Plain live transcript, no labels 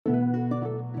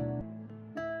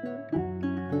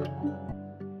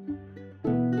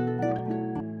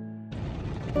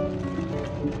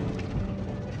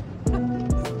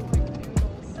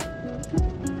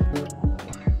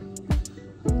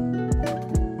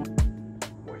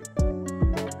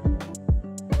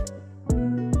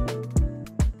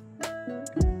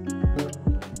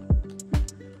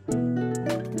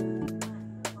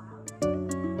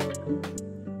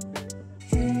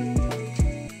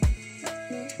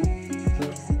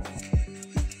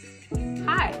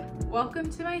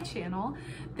welcome to my channel.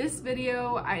 This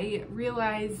video I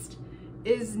realized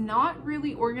is not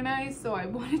really organized, so I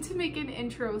wanted to make an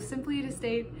intro simply to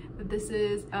state that this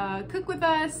is cook with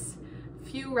us,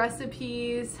 few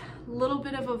recipes, a little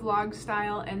bit of a vlog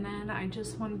style, and then I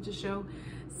just wanted to show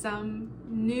some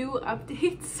new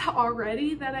updates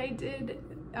already that I did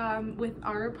with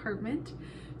our apartment.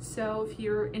 So if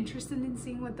you're interested in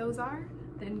seeing what those are,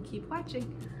 then keep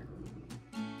watching.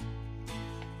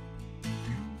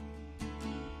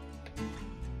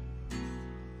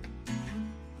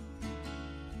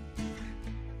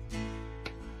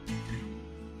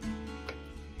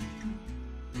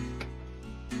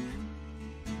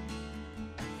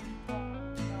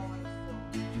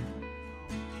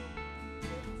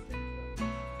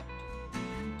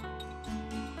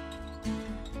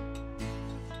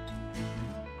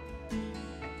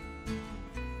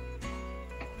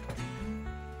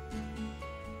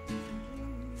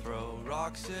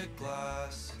 Rocks at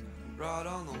glass, right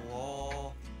on the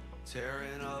wall,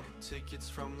 tearing up tickets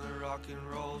from the rock and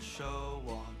roll show.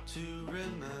 Want to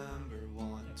remember,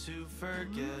 want to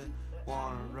forget,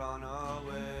 wanna run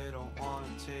away, don't wanna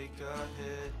take a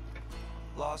hit.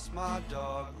 Lost my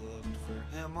dog, looked for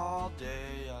him all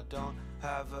day. I don't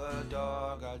have a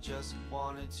dog, I just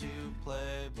wanted to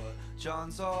play, but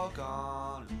John's all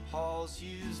gone and Paul's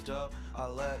used up. I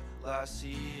let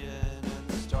Lassie in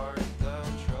and started the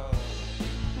truck.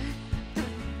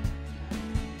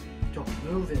 Don't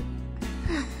move it.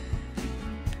 And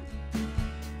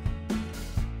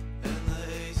the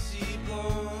AC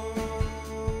blows,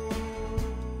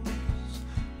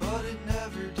 but it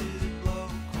never did blow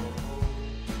cold.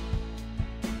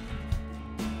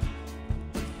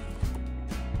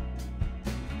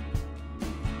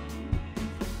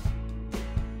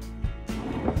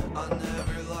 I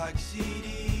never liked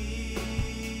CDs.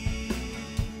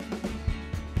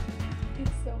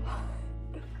 It's so hot.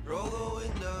 Roll the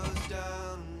windows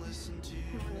down and listen to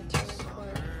the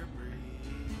summer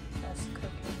breeze. Us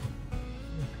cooking.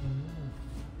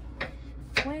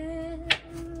 When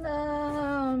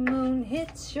the moon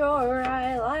hits your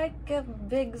eye like a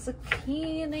big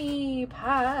zucchini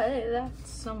pie,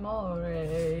 that's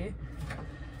amore.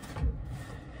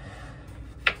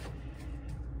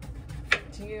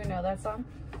 Do you know that song?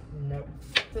 No.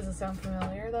 Does it sound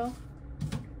familiar though?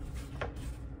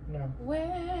 No.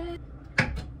 When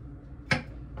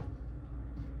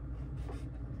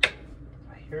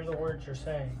I hear the words you're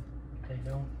saying. They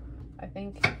don't. I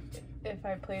think if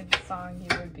I played the song, you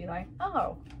would be like,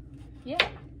 oh, yeah.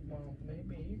 Well,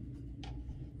 maybe.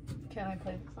 Can I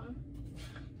play the song?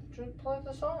 Just play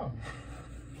the song.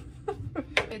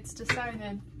 It's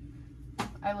decided.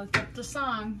 I looked up the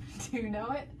song. Do you know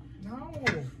it? No.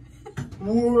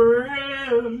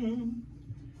 When.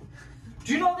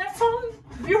 Do you know that song?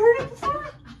 Have you heard it before?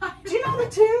 Do you know the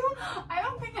tune? I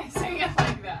don't think I sang it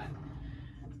like that.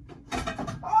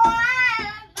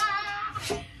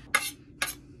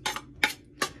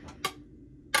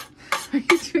 Are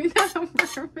you doing that on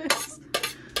purpose?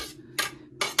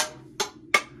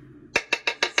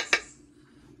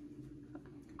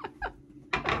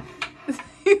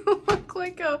 You look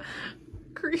like a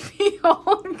creepy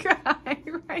old guy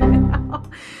right now.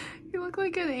 You look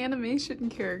like an animation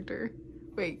character.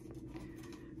 Wait.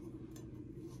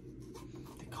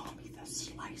 They call me the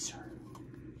Slicer.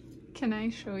 Can I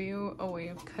show you a way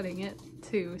of cutting it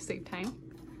to save time?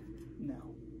 No.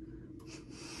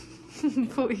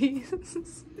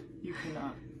 Please. You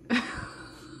cannot.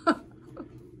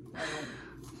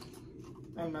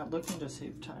 I'm not looking to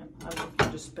save time. I'm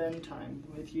looking to spend time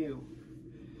with you.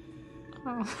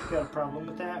 Oh. You got a problem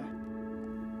with that?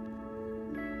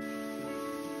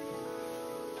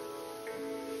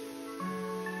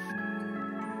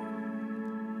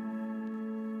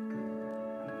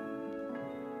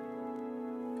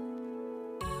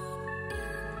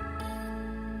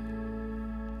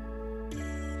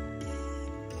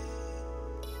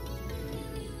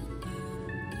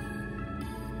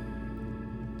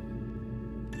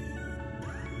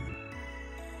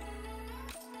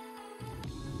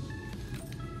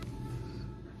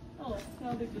 Oh,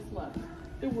 now they just left.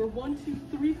 There were 1,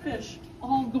 2, 3 fish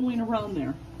all going around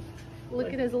there.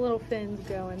 Look at his little fins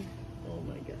going. Oh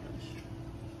my gosh.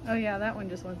 Oh yeah, that one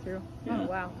just went through. Yeah. Oh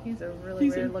wow, he's a really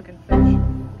He's weird looking fish.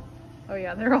 Oh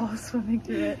yeah, they're all swimming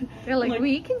through it. They're like,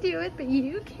 we can do it, but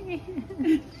you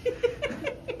can't.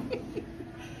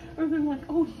 Or they're like,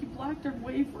 oh, he blocked our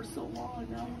way for so long,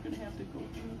 now we're gonna have to go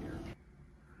through here.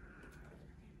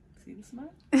 See the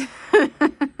smile?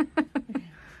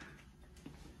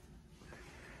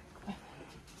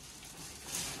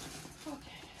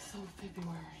 Okay, so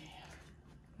February.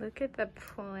 Look at the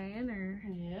planner.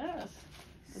 Yes.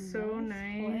 The So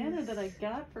nice. planner that I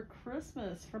got for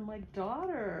Christmas from my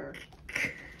daughter.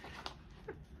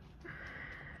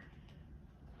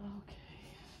 Okay.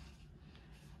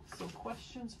 So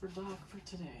questions for Doc for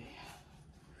today.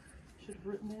 Should have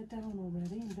written that down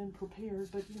already and been prepared,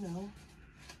 but you know.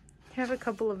 Have a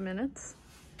couple of minutes.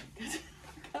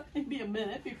 Maybe a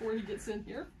minute before he gets in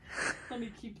here. Let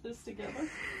me keep this together.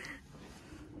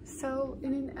 So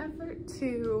in an effort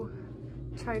to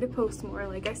try to post more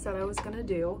like I said I was gonna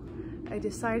do, I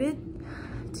decided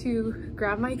to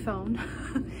grab my phone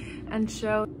and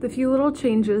show the few little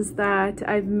changes that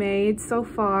I've made so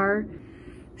far.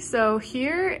 So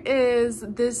here is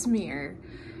this mirror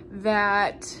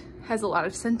that has a lot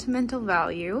of sentimental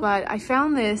value, but I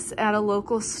found this at a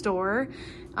local store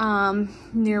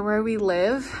near where we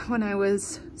live when I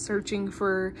was searching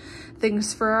for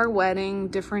things for our wedding,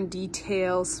 different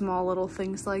details, small little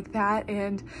things like that,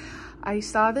 and I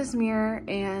saw this mirror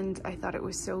and I thought it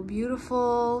was so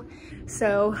beautiful.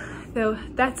 So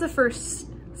that's the first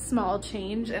small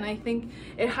change, and I think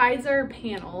it hides our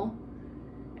panel.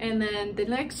 And then the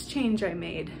next change I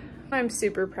made, I'm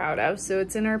super proud of, so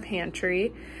it's in our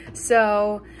pantry.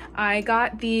 So I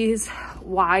got these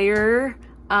wire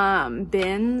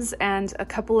bins and a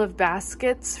couple of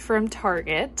baskets from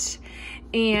Target,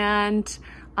 and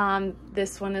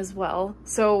this one as well.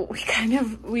 So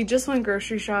we just went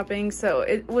grocery shopping, so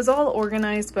it was all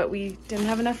organized, but we didn't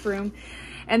have enough room.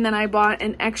 And then I bought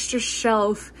an extra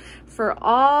shelf for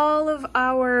all of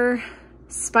our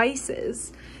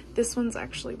spices. This one's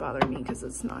actually bothering me because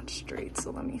it's not straight,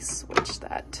 so let me switch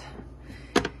that.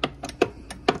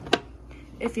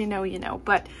 If you know, you know.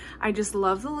 But I just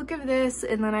love the look of this.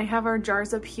 And then I have our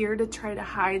jars up here to try to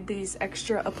hide these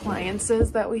extra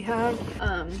appliances that we have.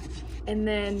 And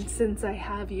then since I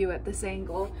have you at this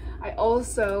angle, I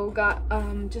also got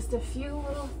just a few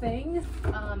little things.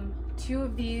 2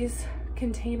 of these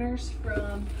containers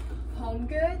from Home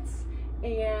Goods,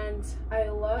 and I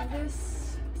love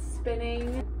this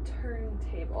spinning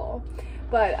turntable,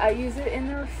 but I use it in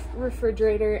the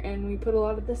refrigerator, and we put a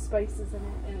lot of the spices in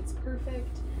it, and it's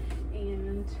perfect.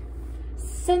 And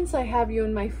since I have you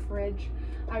in my fridge,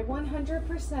 I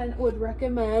 100% would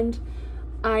recommend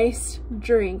iced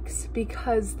drinks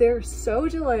because they're so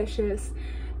delicious.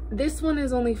 This one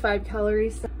is only 5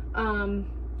 calories.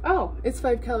 Oh, it's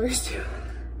 5 calories too.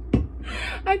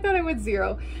 I thought it was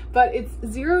 0, but it's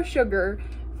 0 sugar,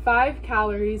 5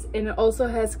 calories, and it also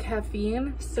has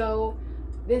caffeine. So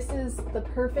this is the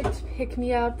perfect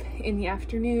pick-me-up in the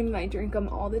afternoon, and I drink them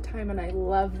all the time and I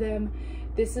love them.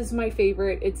 This is my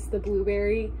favorite. It's the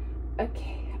blueberry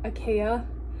Akea.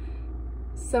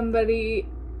 Somebody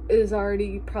is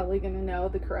already probably gonna know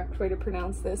the correct way to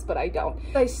pronounce this, but I don't.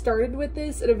 I started with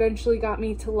this, it eventually got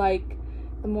me to like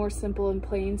the more simple and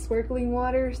plain sparkling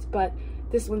waters, but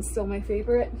this one's still my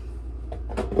favorite.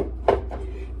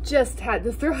 Just had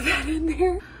to throw that in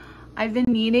there. I've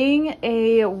been needing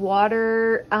a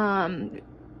water,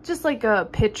 just like a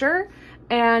pitcher,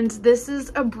 and this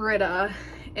is a Brita,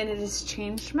 and it has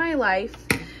changed my life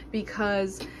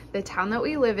because the town that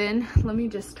we live in, let me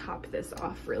just top this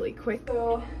off really quick.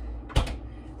 So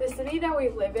the city that we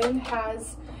live in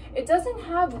it doesn't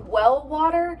have well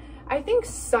water. I think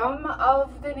some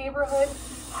of the neighborhood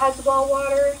has well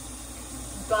water,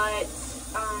 but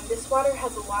this water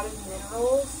has a lot of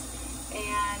minerals,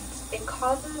 and it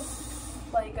causes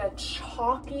like a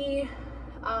chalky,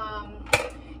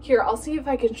 here, I'll see if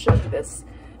I can show you this.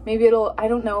 Maybe I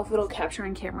don't know if it'll capture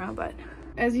on camera, but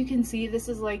as you can see, this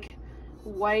is like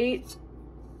white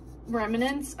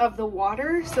remnants of the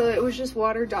water, so it was just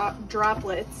water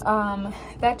droplets.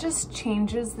 That just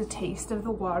changes the taste of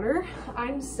the water.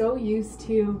 I'm so used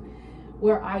to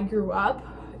where I grew up.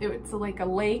 It's like a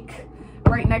lake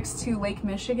right next to Lake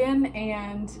Michigan,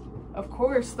 and of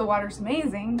course the water's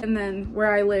amazing. And then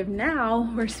where I live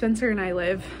now, where Spencer and I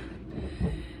live,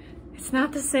 it's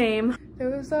not the same.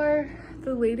 Those are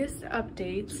the latest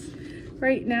updates.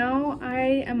 Right now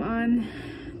I am on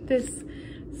this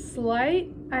I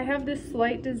have this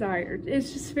slight desire.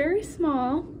 It's just very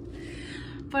small,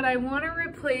 but I want to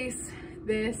replace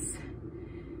this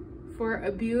for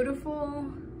a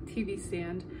beautiful TV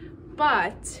stand,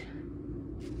 but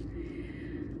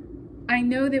I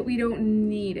know that we don't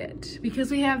need it because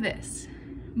we have this,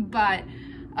 but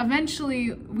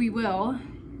eventually we will.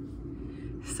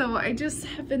 So I just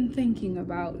have been thinking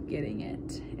about getting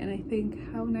it, and I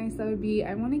think how nice that would be.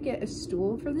 I want to get a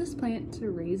stool for this plant to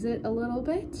raise it a little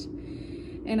bit,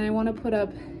 and I want to put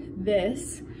up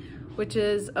this, which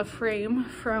is a frame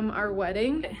from our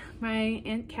wedding. My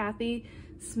Aunt Kathy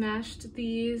smashed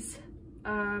these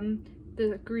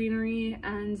the greenery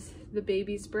and the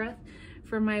baby's breath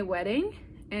for my wedding,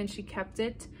 and she kept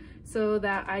it so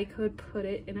that I could put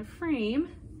it in a frame.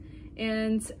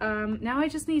 And now I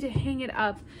just need to hang it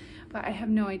up, but I have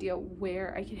no idea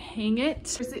where I could hang it.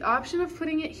 There's the option of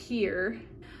putting it here.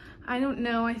 I don't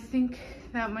know, I think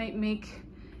that might make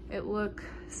it look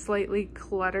slightly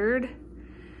cluttered,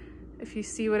 if you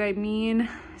see what I mean.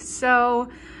 So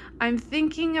I'm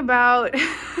thinking about,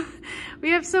 we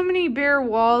have so many bare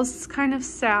walls, it's kind of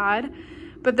sad,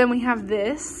 but then we have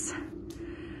this.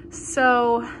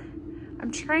 So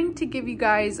I'm trying to give you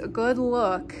guys a good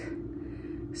look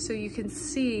so you can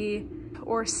see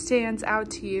or stands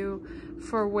out to you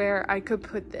for where I could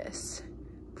put this.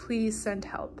 Please send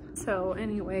help. So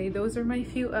anyway, those are my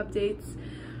few updates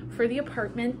for the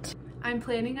apartment. I'm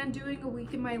planning on doing a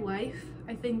week in my life.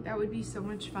 I think that would be so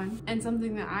much fun. And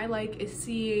something that I like is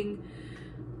seeing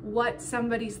what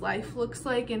somebody's life looks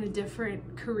like in a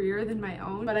different career than my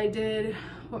own. But I did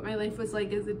what my life was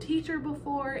like as a teacher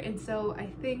before, and so I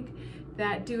think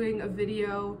that doing a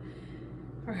video,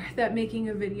 or that making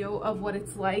a video of what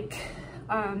it's like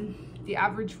the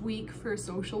average week for a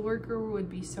social worker would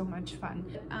be so much fun.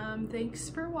 Thanks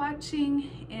for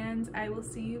watching, and I will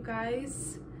see you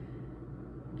guys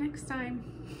next time.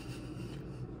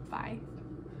 Bye.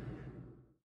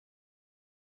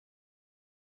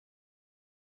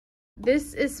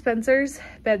 This is Spencer's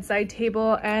bedside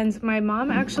table, and my mom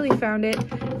actually found it.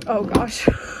 Oh gosh.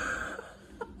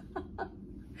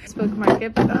 Spoke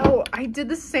market, but oh, I did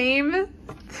the same.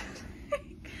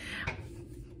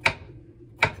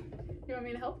 You want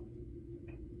me to help?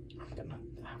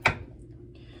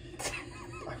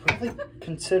 I really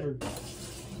considered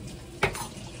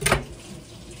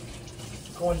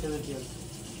going to the gym.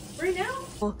 Right now?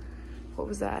 What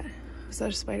was that? Was that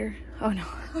a spider? Oh no.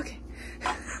 Okay.